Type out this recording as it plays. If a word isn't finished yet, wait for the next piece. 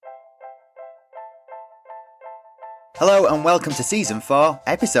Hello and welcome to Season 4,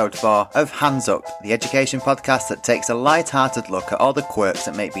 Episode 4 of Hands Up, the education podcast that takes a light-hearted look at all the quirks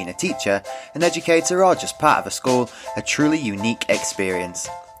that make being a teacher, an educator or just part of a school a truly unique experience.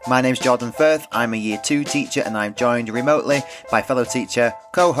 My name's Jordan Firth, I'm a Year 2 teacher and I'm joined remotely by fellow teacher,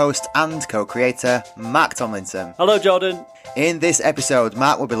 co-host and co-creator Mark Tomlinson. Hello Jordan. In this episode,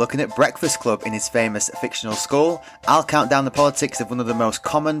 Mark will be looking at Breakfast Club in his famous fictional school. I'll count down the politics of one of the most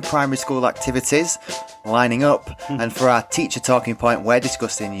common primary school activities, lining up, and for our teacher talking point, we're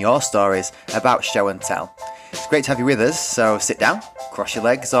discussing your stories about show and tell. It's great to have you with us, so sit down, cross your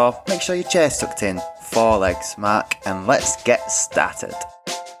legs, or make sure your chair's tucked in. 4 legs, Mark, and let's get started.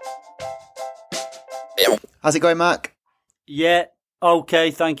 How's it going, Mark? Yeah,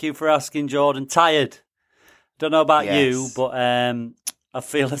 okay, thank you for asking, Jordan. Tired. Don't know about you, but I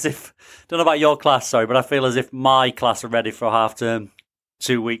feel as if, don't know about your class, sorry, but I feel as if my class are ready for half term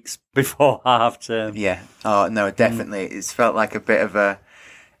 2 weeks before half term. Yeah. Oh, no, definitely. It's felt like a bit of a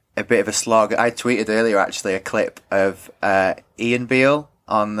slog. I tweeted earlier, actually, a clip of Ian Beale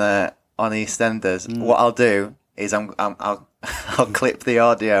on EastEnders. What I'll do is I'll clip the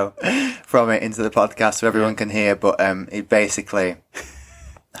audio from it into the podcast so everyone can hear, but it basically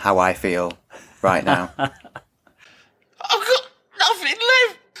how I feel right now. I've got nothing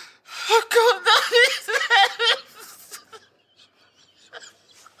left. I've got nothing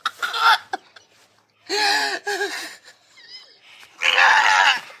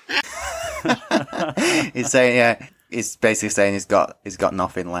left. He's saying, yeah, he's basically saying he's got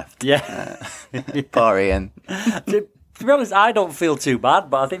nothing left. Yeah. Poor Ian. To be honest, I don't feel too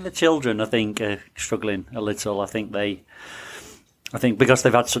bad, but I think the children, are struggling a little. I think because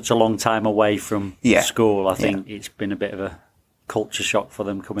they've had such a long time away from school, I think it's been a bit of a culture shock for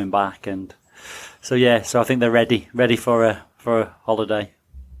them coming back, and so I think they're ready for a holiday.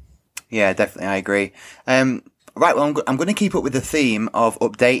 Yeah, definitely, I agree. Right, well, I'm going to keep up with the theme of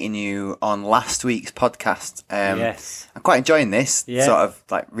updating you on last week's podcast. Yes, I'm quite enjoying this. Yeah. Sort of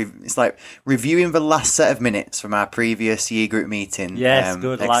like it's like reviewing the last set of minutes from our previous year group meeting. Yes,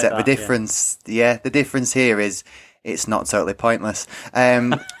 good. Except like that, the difference, the difference here is it's not totally pointless. Now,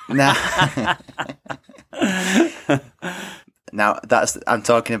 I'm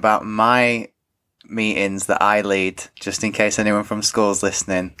talking about my meetings that I lead, just in case anyone from school's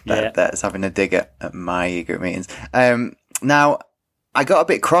listening that's having a dig at my year group meetings. Now, I got a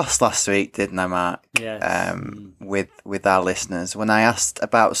bit cross last week, didn't I, Mark? Yes. With our listeners when I asked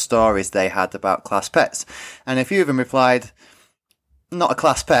about stories they had about class pets, and a few of them replied, "Not a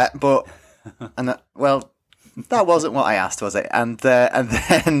class pet, but," well, that wasn't what I asked, was it? And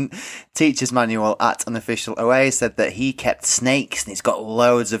then Teacher's Manual at Unofficial OA said that he kept snakes and he's got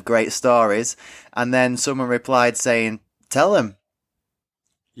loads of great stories. And then someone replied saying, "Tell him."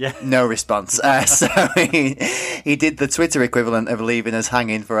 Yeah. No response. So he did the Twitter equivalent of leaving us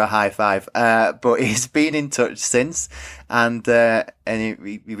hanging for a high five. But he's been in touch since, and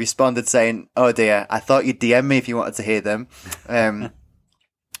he responded saying, "Oh dear, I thought you'd DM me if you wanted to hear them."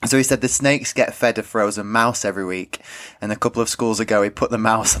 So he said the snakes get fed a frozen mouse every week, and a couple of schools ago he put the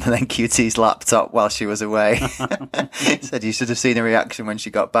mouse on NQT's laptop while she was away. He said you should have seen her reaction when she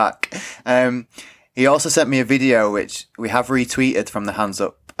got back. He also sent me a video which we have retweeted from the Hands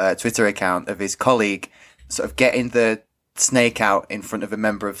Up Twitter account of his colleague sort of getting the snake out in front of a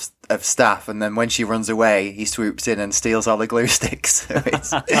member of staff, and then when she runs away he swoops in and steals all the glue sticks.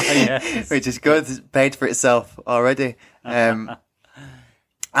 Which is good. It's paid for itself already.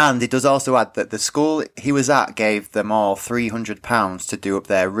 And he does also add that the school he was at gave them all £300 to do up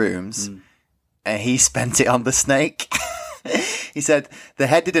their rooms, and he spent it on the snake. He said the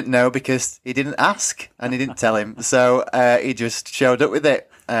head didn't know because he didn't ask and he didn't tell him, so he just showed up with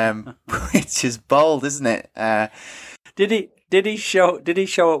it, which is bold, isn't it? Did he show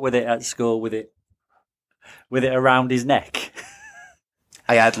up with it at school with it around his neck?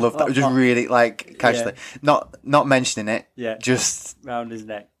 I'd love that. Just really like casually, not mentioning it. Yeah, just round his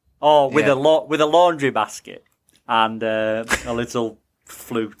neck. Oh, with a laundry basket and a little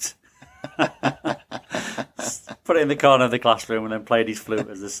flute. Put it in the corner of the classroom and then played his flute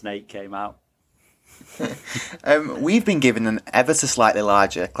as the snake came out. We've been given an ever so slightly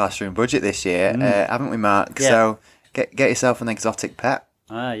larger classroom budget this year, haven't we, Mark? Yeah. So get yourself an exotic pet.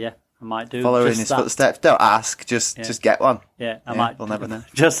 Yeah. I might do. Follow in his footsteps. Don't ask. Just get one. Yeah, I might. We'll never know.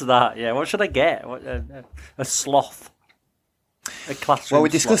 Just that. Yeah. What should I get? A sloth. A classroom. Well, we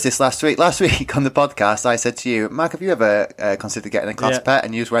discussed this last week. Last week on the podcast, I said to you, Mark, have you ever considered getting a class pet?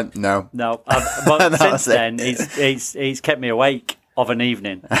 And you just went, no. No. But since then, he's kept me awake of an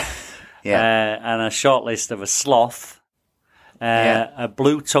evening. And a short list of a sloth, a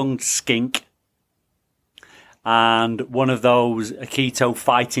blue-tongued skink, and one of those Akito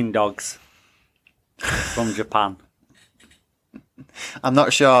fighting dogs from Japan. I'm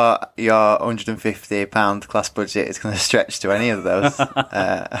not sure your £150 class budget is going to stretch to any of those.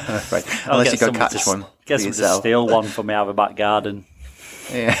 I'm afraid. Unless you go catch one. Get someone to steal one for me out of a back garden.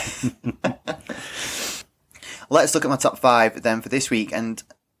 Yeah. Let's look at my top 5 then for this week. And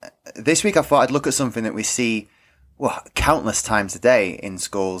this week I thought I'd look at something that we see countless times a day in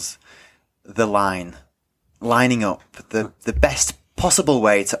schools. The line. Lining up. The best possible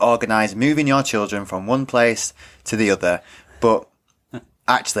way to organise moving your children from one place to the other. But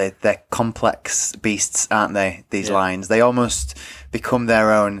actually, they're complex beasts, aren't they, these lines? They almost become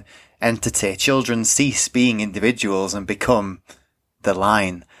their own entity. Children cease being individuals and become the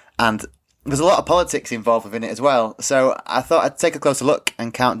line. And there's a lot of politics involved within it as well. So I thought I'd take a closer look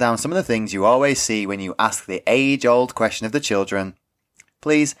and count down some of the things you always see when you ask the age-old question of the children.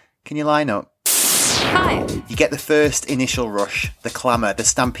 Please, can you line up? 5. You get the first initial rush, the clamour, the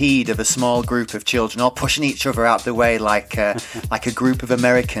stampede of a small group of children all pushing each other out the way like a group of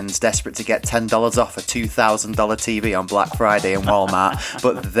Americans desperate to get $10 off a $2,000 TV on Black Friday in Walmart.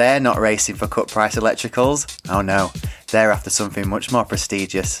 But they're not racing for cut price electricals. Oh no, they're after something much more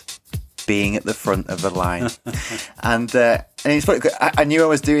prestigious. Being at the front of the line. And it's funny, I knew I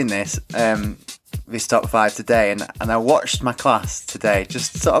was doing this top 5 today, and I watched my class today,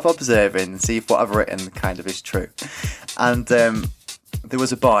 just sort of observing and see if what I've written kind of is true. And there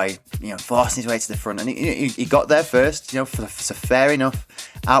was a boy, forcing his way to the front, and he got there first, so fair enough.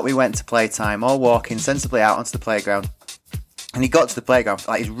 Out we went to playtime, all walking sensibly out onto the playground. And he got to the playground,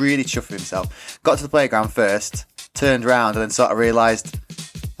 like he's really chuffed with himself. Got to the playground first, turned round, and then sort of realised,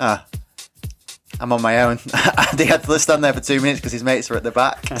 I'm on my own. And he had to stand there for 2 minutes because his mates were at the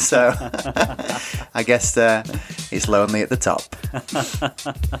back. So I guess it's lonely at the top.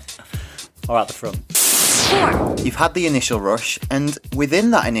 Or at the front. 4. You've had the initial rush, and within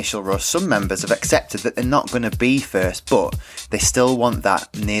that initial rush, some members have accepted that they're not going to be first, but they still want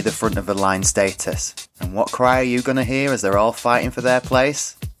that near the front of the line status. And what cry are you going to hear as they're all fighting for their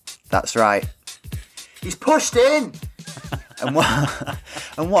place? That's right. He's pushed in! And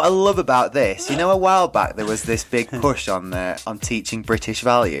what I love about this, a while back there was this big push on teaching British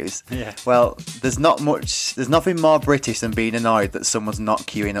values. Yeah. Well, there's nothing more British than being annoyed that someone's not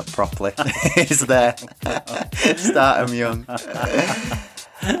queuing up properly. Is there? Start them young.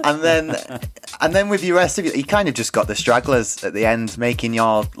 And then with your rest of you kind of just got the stragglers at the end, making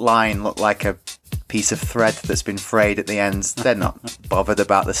your line look like a piece of thread that's been frayed at the ends. They're not bothered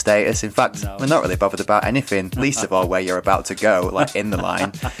about the status. In fact, they're not really bothered about anything, least of all where you're about to go, like in the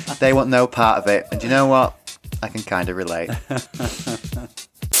line. They want no part of it. And you know what? I can kind of relate.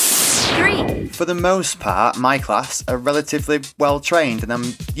 3. For the most part, my class are relatively well trained, and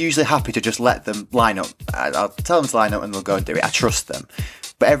I'm usually happy to just let them line up. I'll tell them to line up and they'll go and do it. I trust them.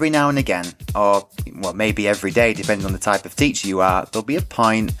 But every now and again, or maybe every day, depending on the type of teacher you are, there'll be a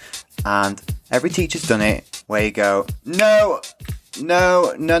point, and every teacher's done it, where you go, no. You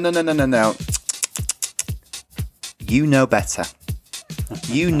know better.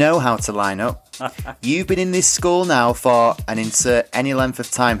 You know how to line up. You've been in this school now for an insert any length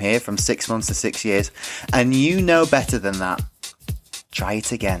of time here, from 6 months to 6 years, and you know better than that. Try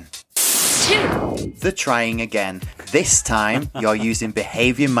it again. 2. The trying again. This time, you're using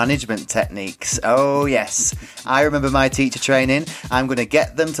behaviour management techniques. Oh, yes. I remember my teacher training. I'm going to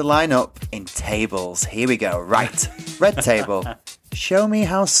get them to line up in tables. Here we go. Right. Red table. Show me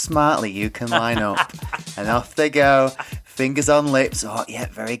how smartly you can line up. And off they go. Fingers on lips. Oh, yeah,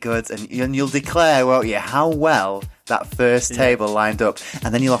 very good. And you'll declare, won't you, how well that first table lined up.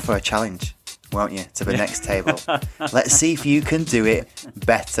 And then you'll offer a challenge, won't you, to the next table. Let's see if you can do it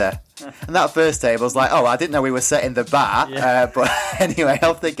better. And that first table's like, I didn't know we were setting the bar. But anyway,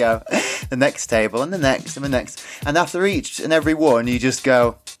 off they go. The next table and the next and the next. And after each and every one, you just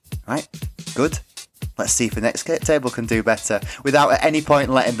go, right, good. Let's see if the next table can do better, without at any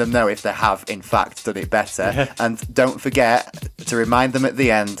point letting them know if they have, in fact, done it better. And don't forget to remind them at the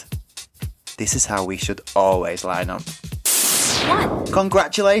end, this is how we should always line up. 1.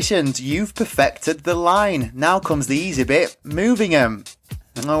 Congratulations, you've perfected the line. Now comes the easy bit, moving them.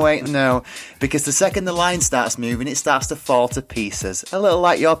 Oh wait, no, because the second the line starts moving, it starts to fall to pieces, a little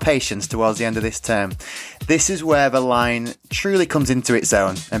like your patience towards the end of this term. This is where the line truly comes into its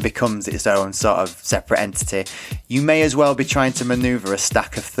own and becomes its own sort of separate entity. You may as well be trying to manoeuvre a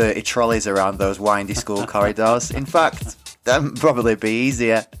stack of 30 trolleys around those windy school corridors. In fact, that'd probably be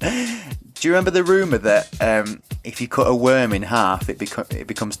easier. Do you remember the rumour that if you cut a worm in half, it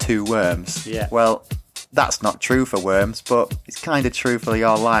becomes 2 worms? Yeah. Well, That's not true for worms, but it's kind of true for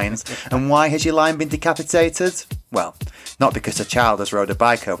your lines. And why has your line been decapitated? Well, not because a child has rode a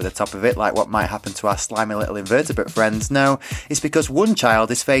bike over the top of it like what might happen to our slimy little invertebrate friends. No, it's because one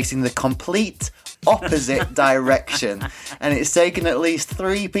child is facing the complete opposite direction, and it's taken at least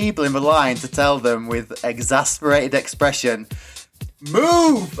 3 people in the line to tell them with exasperated expression,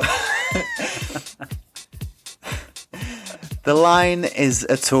 "Move!" The line is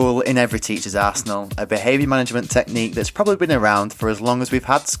a tool in every teacher's arsenal, a behaviour management technique that's probably been around for as long as we've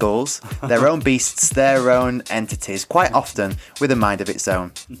had schools, their own beasts, their own entities, quite often with a mind of its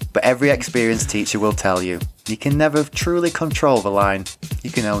own. But every experienced teacher will tell you, you can never truly control the line, you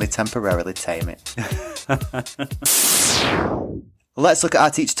can only temporarily tame it. Let's look at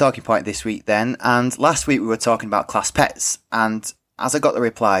our teacher talking point this week then, and last week we were talking about class pets, and as I got the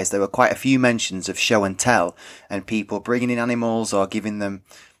replies, there were quite a few mentions of show and tell and people bringing in animals or giving them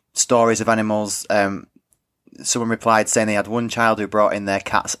stories of animals. Someone replied saying they had one child who brought in their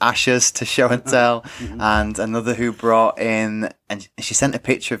cat's ashes to show and tell, and another who brought in, and she sent a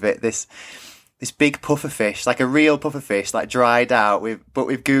picture of it, this big puffer fish, like a real puffer fish, like dried out, but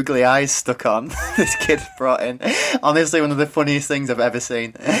with googly eyes stuck on. This kid brought in. Honestly, one of the funniest things I've ever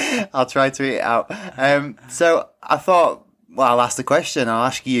seen. I'll try to eat it out. So I thought, well, I'll ask the question. I'll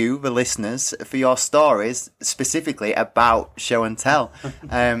ask you, the listeners, for your stories specifically about show and tell.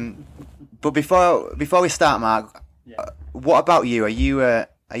 But before we start, Mark, what about you? Are you a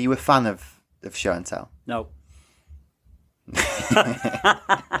fan of show and tell? No.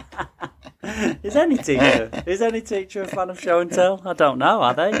 Is any teacher a fan of show and tell? I don't know.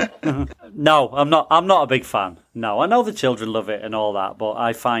 Are they? No, I'm not. I'm not a big fan. No, I know the children love it and all that, but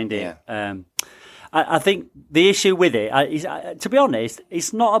I find it. I think the issue with it is, to be honest,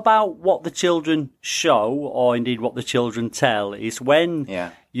 it's not about what the children show or indeed what the children tell. It's when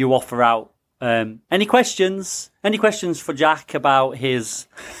you offer out any questions for Jack about his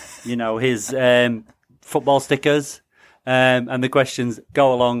football stickers, and the questions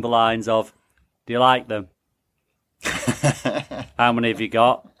go along the lines of, "Do you like them? How many have you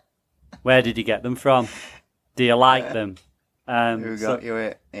got? Where did you get them from? Do you like them? Who got you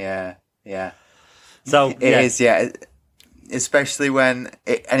it? Yeah." So it is, especially when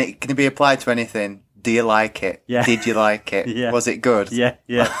it can be applied to anything. Do you like it? Yeah. Did you like it? Yeah. Was it good? Yeah.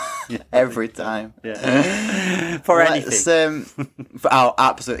 Every time. Yeah. For anything.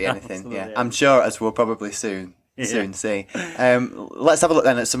 Absolutely anything. Yeah. I'm sure, as we'll probably soon see. Let's have a look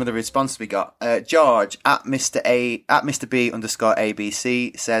then at some of the responses we got. George at Mr.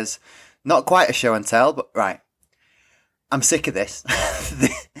 B_ABC says, not quite a show and tell, but right. I'm sick of this.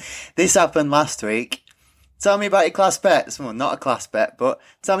 This happened last week. Tell me about your class pet. Well, not a class pet, but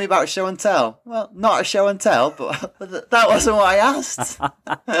tell me about show and tell. Well, not a show and tell, but that wasn't what I asked.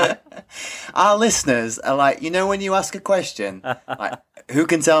 Our listeners are like, when you ask a question, like, who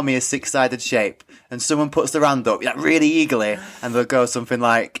can tell me a 6-sided shape? And someone puts their hand up really eagerly, and they'll go something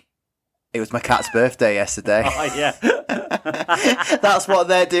like, it was my cat's birthday yesterday. Oh, yeah. That's what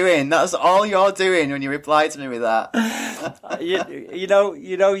they're doing. That's all you're doing when you reply to me with that.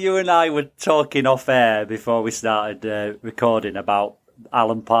 You and I were talking off air before we started recording about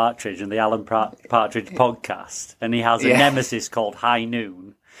Alan Partridge and the Alan Partridge podcast, and he has a nemesis called High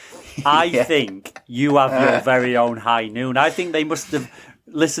Noon. I think you have your very own High Noon. I think they must have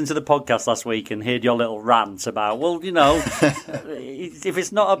listened to the podcast last week and heard your little rant about, if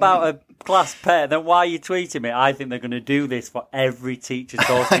it's not about a class pet, then why are you tweeting me? I think they're going to do this for every teacher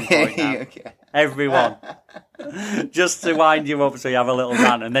talking point now. Okay. Everyone. Just to wind you up so you have a little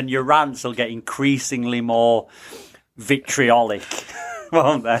rant, and then your rants will get increasingly more vitriolic,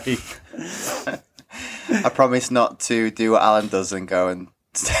 won't they? I promise not to do what Alan does and go and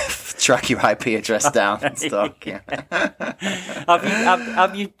track your IP address down and stuff. Yeah.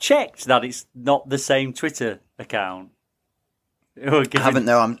 Have you checked that it's not the same Twitter account? I haven't.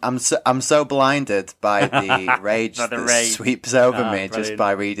 No, I'm so blinded by the rage that sweeps over me brilliant. Just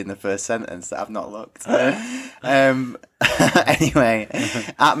by reading the first sentence that I've not looked. Anyway,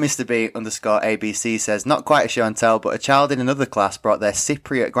 at Mr. B_ABC says, not quite a show and tell, but a child in another class brought their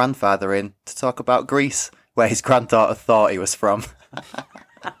Cypriot grandfather in to talk about Greece, where his granddaughter thought he was from.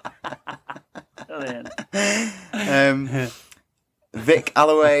 Vic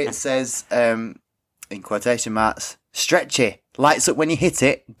Alloway says, in quotation marks, stretchy, lights up when you hit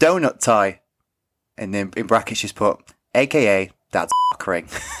it, donut toy. And then in brackets she's put, AKA dad's ring.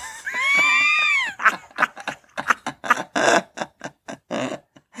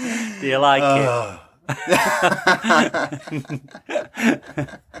 Do you like it?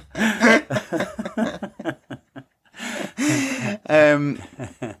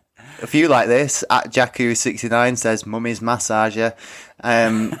 few like this. At Jakku69 says, Mummy's massager.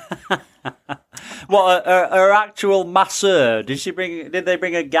 What, her actual masseur? Did they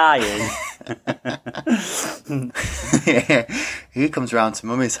bring a guy in? Yeah. He comes round to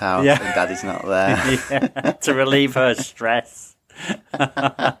Mummy's house and Daddy's not there. Yeah, to relieve her stress.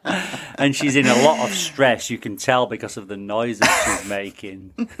 And she's in a lot of stress, you can tell, because of the noises she's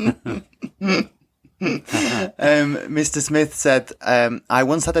making. Mr. Smith said, I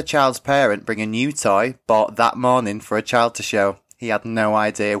once had a child's parent bring a new toy bought that morning for a child to show. He had no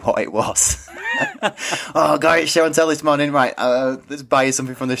idea what it was. Oh, got it show and tell this morning. Right, let's buy you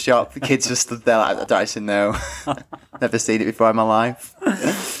something from the shop. The kids just stood there like, I don't actually know. Never seen it before in my life.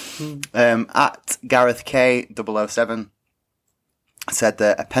 At Gareth K007 said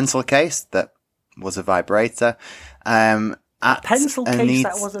that a pencil case that was a vibrator. At pencil case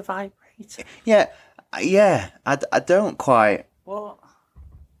that was a vibrator? Yeah. I don't quite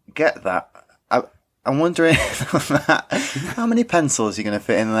get that. I'm wondering how many pencils you're going to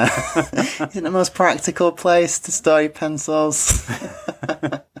fit in there. Is it the most practical place to store your pencils?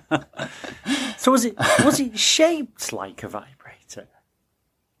 So was it shaped like a vibrator?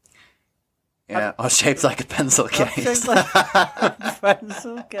 Yeah, or shaped like a pencil case. Shaped like a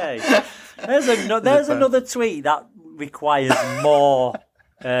pencil case. There's another tweet that requires more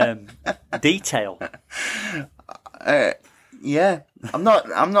detail. Yeah, I'm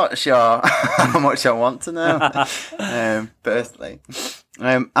not sure how much I want to know. Personally,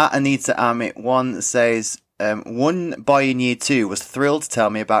 at Anita Amit 1 says, one boy in year 2 was thrilled to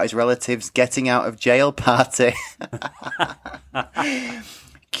tell me about his relatives getting out of jail party.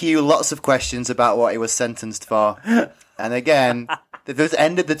 Cue lots of questions about what he was sentenced for, and again, they've just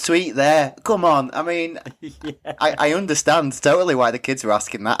ended the tweet there. Come on, I mean, I understand totally why the kids were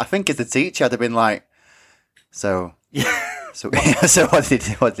asking that. I think as a teacher, I'd have been like, so what did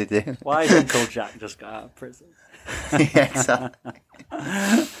he do? Why has Uncle Jack just got out of prison? Yeah, exactly.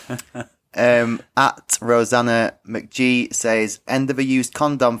 At Rosanna McGee says, end of a used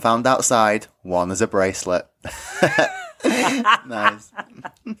condom found outside, one as a bracelet. Nice.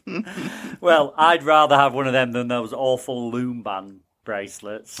 Well, I'd rather have one of them than those awful loom band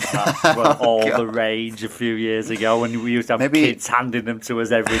bracelets that were all the rage a few years ago when we used to have kids handing them to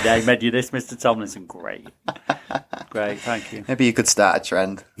us every day. Made you this, Mr. Tomlinson. Great, thank you. Maybe you could start a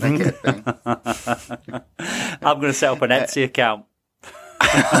trend. Make it a thing. I'm going to set up an Etsy account.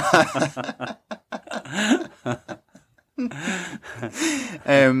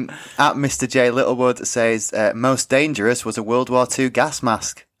 At Mr. J Littlewood says, most dangerous was a World War II gas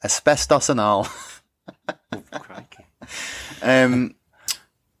mask, asbestos and all. Oh, crikey.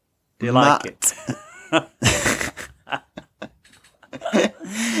 Do you like it?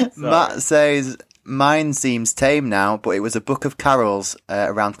 Matt says, mine seems tame now, but it was a book of carols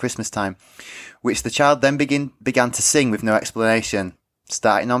around Christmas time, which the child then began to sing with no explanation.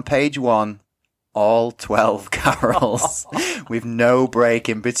 Starting on page 1, all 12 carols with no break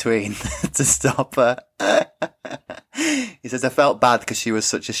in between to stop her. He says, I felt bad because she was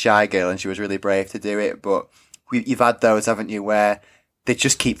such a shy girl and she was really brave to do it, but you've had those, haven't you, where they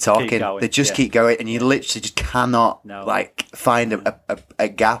just keep talking, they just keep going, and you literally just cannot find a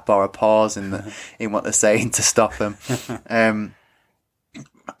gap or a pause in what they're saying to stop them.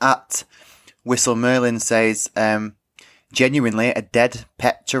 At Whistle Merlin says, genuinely a dead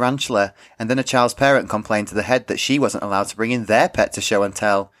pet tarantula, and then a child's parent complained to the head that she wasn't allowed to bring in their pet to show and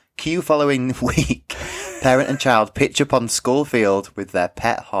tell. Cue following week, parent and child pitch up on school field with their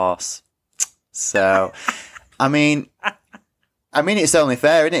pet horse. So, I mean, it's only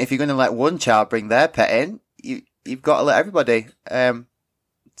fair, isn't it? If you're going to let one child bring their pet in, you've got to let everybody.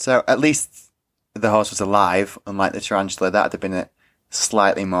 So at least the horse was alive, unlike the tarantula. That would have been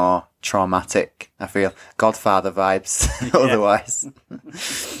slightly more traumatic, I feel. Godfather vibes, otherwise.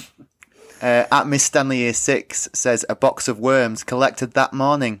 At Miss Stanley Year 6 says, a box of worms collected that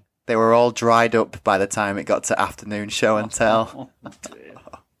morning. They were all dried up by the time it got to afternoon show and tell.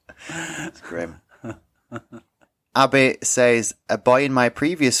 It's grim. Abby says, a boy in my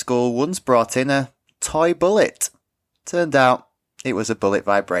previous school once brought in a toy bullet. Turned out it was a bullet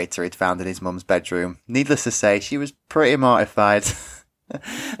vibrator he'd found in his mum's bedroom. Needless to say, she was pretty mortified.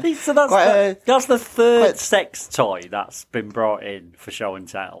 So that's the third sex toy that's been brought in for show and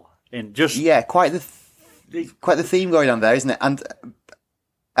tell. Quite the theme going on there, isn't it? And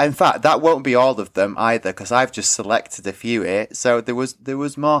in fact, that won't be all of them either, because I've just selected a few here. So there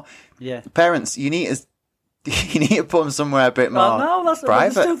was more. Yeah, parents, you need to put them somewhere a bit more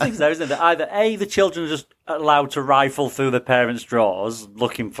private. There's two things there, isn't there? Either A, the children are just allowed to rifle through the parents' drawers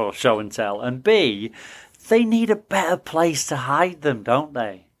looking for show and tell, and B, they need a better place to hide them, don't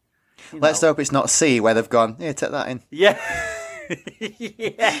they? Let's hope it's not C where they've gone, here, take that in. Yeah.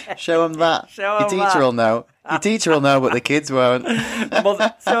 Yeah. Show them that. Your teacher will know. Your teacher will know, but the kids won't.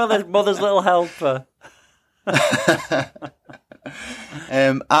 Mother's little helper.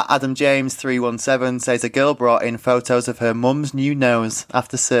 At Adam James 317 says a girl brought in photos of her mum's new nose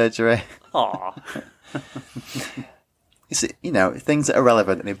after surgery. Aw. Things that are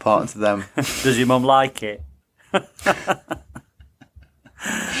relevant and important to them. Does your mum like it?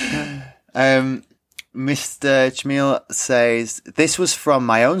 Mr. Chmil says, this was from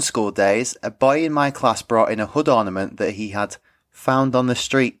my own school days. A boy in my class brought in a hood ornament that he had found on the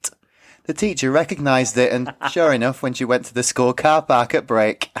street. The teacher recognised it, and sure enough, when she went to the school car park at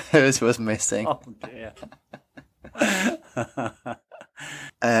break, hers was missing. Oh, dear.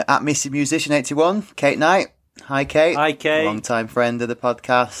 At Missy Musician 81, Kate Knight. Hi, Kate. Hi, Kate. Long-time friend of the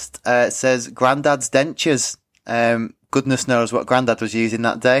podcast. Says, Grandad's dentures. Goodness knows what Grandad was using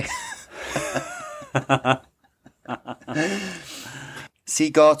that day.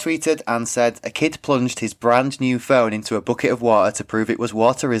 Seagore tweeted and said, a kid plunged his brand new phone into a bucket of water to prove it was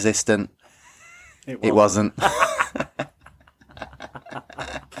water resistant. It wasn't.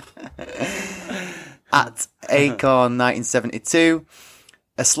 At Acorn 1972,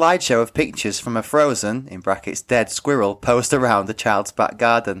 a slideshow of pictures from a frozen, in brackets, dead squirrel posed around a child's back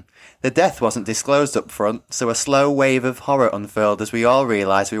garden. The death wasn't disclosed up front, so a slow wave of horror unfurled as we all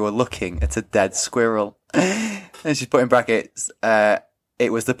realised we were looking at a dead squirrel. And she's put in brackets,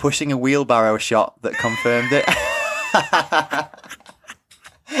 it was the pushing a wheelbarrow shot that confirmed it.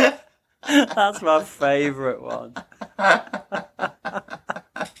 That's my favourite one.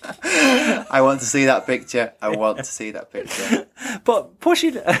 I want to see that picture. But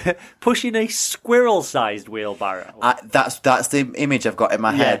pushing a squirrel-sized wheelbarrow. That's the image I've got in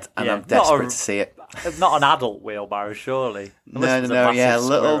my head, and I'm desperate to see it. Not an adult wheelbarrow, surely. No, yeah, a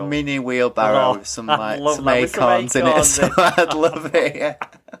little mini wheelbarrow with some acorns in it. So I'd love it.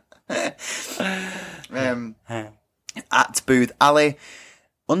 Yeah. At Booth Alley.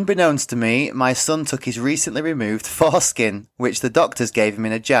 Unbeknownst to me, my son took his recently removed foreskin, which the doctors gave him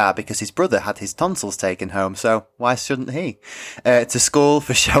in a jar because his brother had his tonsils taken home, so why shouldn't he? To school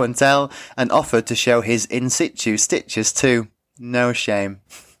for show and tell, and offered to show his in situ stitches too. No shame.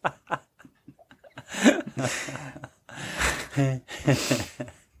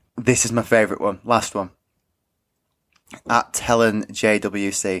 This is my favourite one. Last one. At Helen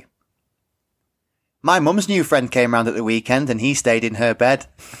JWC. My mum's new friend came round at the weekend and he stayed in her bed.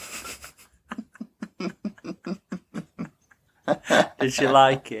 Did she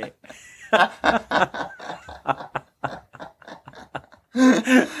like it?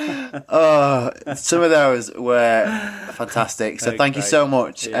 Oh, some of those were fantastic. So thank you so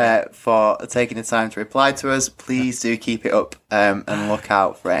much for taking the time to reply to us. Please do keep it up and look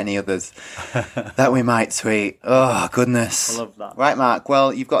out for any others that we might tweet. Oh, goodness. I love that. Right, Mark.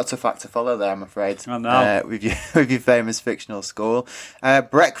 Well, you've got a tough act to follow there, I'm afraid. I know. With your famous fictional school.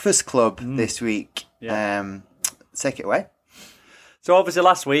 Breakfast Club this week. Yeah. Take it away. So obviously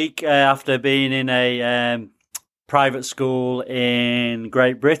last week, after being in a private school in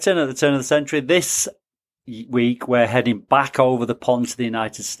Great Britain at the turn of the century, this week we're heading back over the pond to the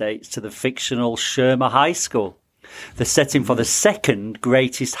United States to the fictional Shermer High School, the setting for the second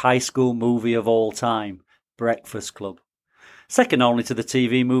greatest high school movie of all time, Breakfast Club. Second only to the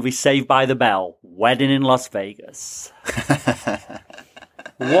TV movie Saved by the Bell, Wedding in Las Vegas.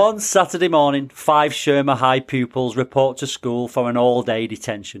 One Saturday morning, 5 Shermer High pupils report to school for an all-day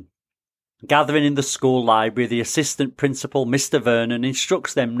detention. Gathering in the school library, the assistant principal, Mr. Vernon,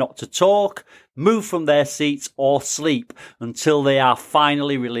 instructs them not to talk, move from their seats or sleep until they are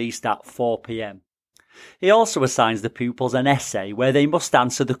finally released at 4 p.m. He also assigns the pupils an essay where they must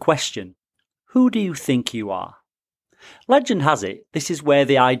answer the question, "Who do you think you are?" Legend has it, this is where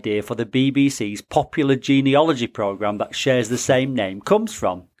the idea for the BBC's popular genealogy programme that shares the same name comes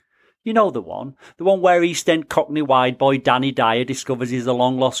from. You know the one where East End Cockney wide boy Danny Dyer discovers he's the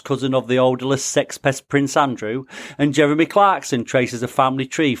long-lost cousin of the odorless sex pest Prince Andrew, and Jeremy Clarkson traces a family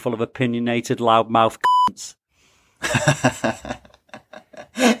tree full of opinionated loudmouth cunts.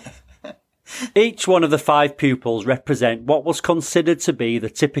 Each one of the 5 pupils represent what was considered to be the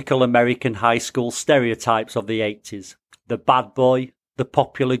typical American high school stereotypes of the 80s. The bad boy, the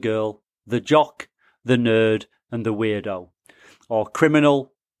popular girl, the jock, the nerd, and the weirdo. Or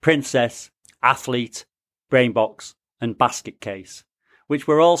criminal, princess, athlete, brainbox, and basket case, which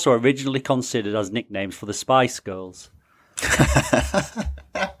were also originally considered as nicknames for the Spice Girls.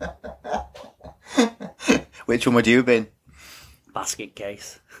 Which one would you have been? Basket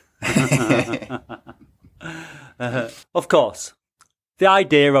case. Of course, The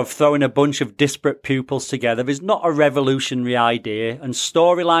idea of throwing a bunch of disparate pupils together is not a revolutionary idea, and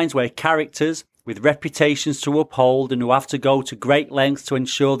storylines where characters with reputations to uphold and who have to go to great lengths to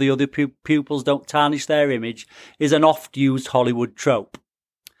ensure the other pupils don't tarnish their image is an oft-used Hollywood trope.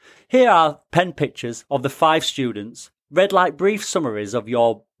 Here are pen pictures of the 5 students, read like brief summaries of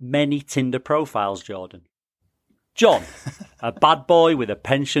your many Tinder profiles, Jordan. John, a bad boy with a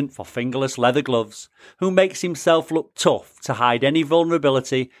penchant for fingerless leather gloves, who makes himself look tough to hide any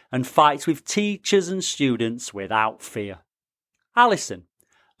vulnerability and fights with teachers and students without fear. Alison,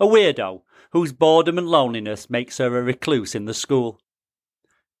 a weirdo whose boredom and loneliness makes her a recluse in the school.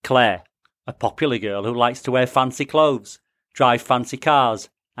 Claire, a popular girl who likes to wear fancy clothes, drive fancy cars,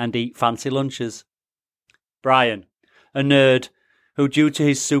 and eat fancy lunches. Brian, a nerd who, due to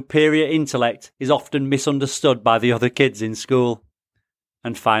his superior intellect, is often misunderstood by the other kids in school.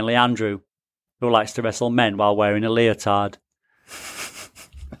 And finally Andrew, who likes to wrestle men while wearing a leotard.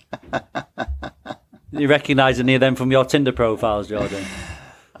 You recognise any of them from your Tinder profiles, Jordan?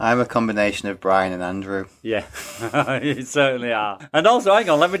 I'm a combination of Brian and Andrew. Yeah, you certainly are. And also, hang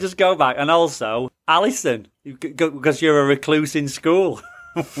on, let me just go back. And also, Alison, because you're a recluse in school.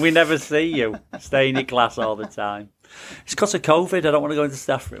 We never see you. Stay in your class all the time. It's because of COVID. I don't want to go into the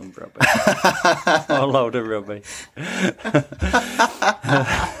staff room for a bit. A load of rubbish.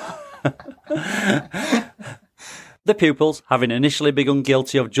 The pupils, having initially begun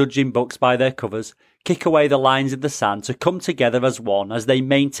guilty of judging books by their covers, kick away the lines in the sand to come together as one as they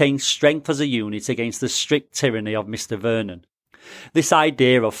maintain strength as a unit against the strict tyranny of Mr. Vernon. This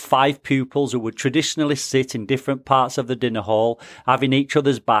idea of 5 pupils who would traditionally sit in different parts of the dinner hall, having each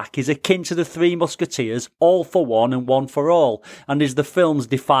other's back, is akin to the 3 Musketeers, all for one and one for all, and is the film's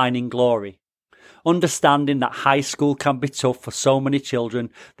defining glory. Understanding that high school can be tough for so many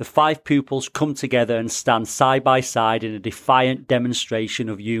children, the 5 pupils come together and stand side by side in a defiant demonstration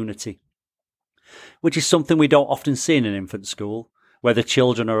of unity. Which is something we don't often see in an infant school, where the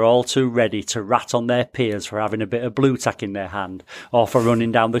children are all too ready to rat on their peers for having a bit of blue tack in their hand or for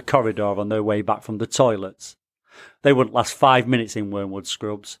running down the corridor on their way back from the toilets. They wouldn't last 5 minutes in Wormwood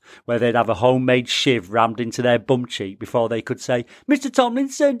Scrubs, where they'd have a homemade shiv rammed into their bum cheek before they could say, "Mr.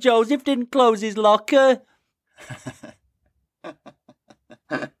 Tomlinson, Joseph didn't close his locker."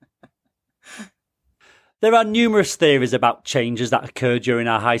 There are numerous theories about changes that occur during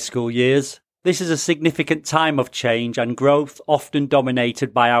our high school years. This is a significant time of change and growth, often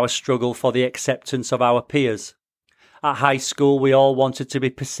dominated by our struggle for the acceptance of our peers. At high school, we all wanted to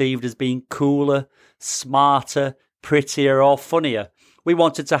be perceived as being cooler, smarter, prettier or funnier. We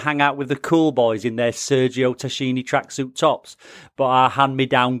wanted to hang out with the cool boys in their Sergio Tacchini tracksuit tops, but our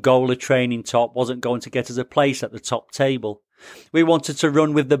hand-me-down Gola training top wasn't going to get us a place at the top table. We wanted to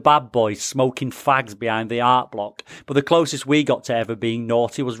run with the bad boys smoking fags behind the art block, but the closest we got to ever being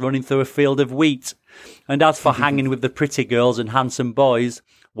naughty was running through a field of wheat. And as for hanging with the pretty girls and handsome boys,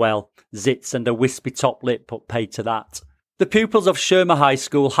 well, zits and a wispy top lip put paid to that. The pupils of Shermer High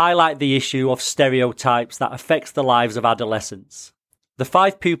School highlight the issue of stereotypes that affects the lives of adolescents. The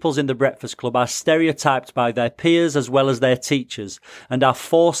 5 pupils in the Breakfast Club are stereotyped by their peers as well as their teachers and are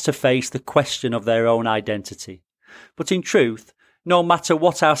forced to face the question of their own identity. But in truth, no matter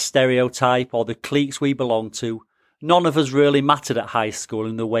what our stereotype or the cliques we belong to, none of us really mattered at high school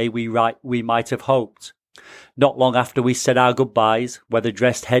in the way we might have hoped. Not long after we said our goodbyes, whether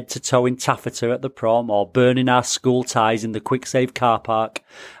dressed head to toe in taffeta at the prom or burning our school ties in the Quicksave car park,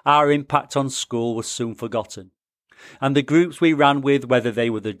 our impact on school was soon forgotten. And the groups we ran with, whether they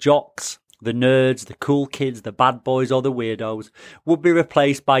were the jocks, the nerds, the cool kids, the bad boys or the weirdos, would be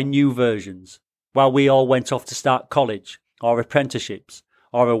replaced by new versions, while we all went off to start college, or apprenticeships,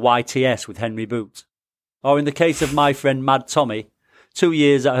 or a YTS with Henry Boot. Or in the case of my friend Mad Tommy, 2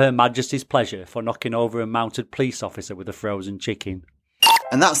 years at Her Majesty's pleasure for knocking over a mounted police officer with a frozen chicken.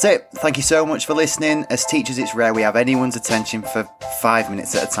 And that's it. Thank you so much for listening. As teachers, it's rare we have anyone's attention for 5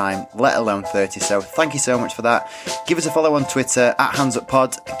 minutes at a time, let alone 30. So thank you so much for that. Give us a follow on Twitter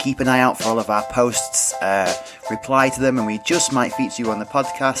 @HandsUpPod and keep an eye out for all of our posts. Reply to them and we just might feature you on the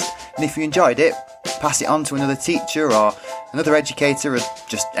podcast. And if you enjoyed it, pass it on to another teacher or another educator or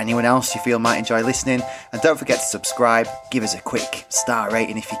just anyone else you feel might enjoy listening. And don't forget to subscribe, give us a quick star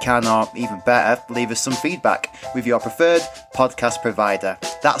rating if you can, or even better, leave us some feedback with your preferred podcast provider.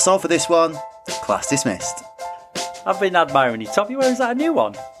 That's all for this one. Class dismissed. I've been admiring your top. Where is that, a new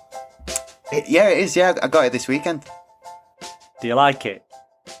one? Yeah, it is. Yeah, I got it this weekend. Do you like it?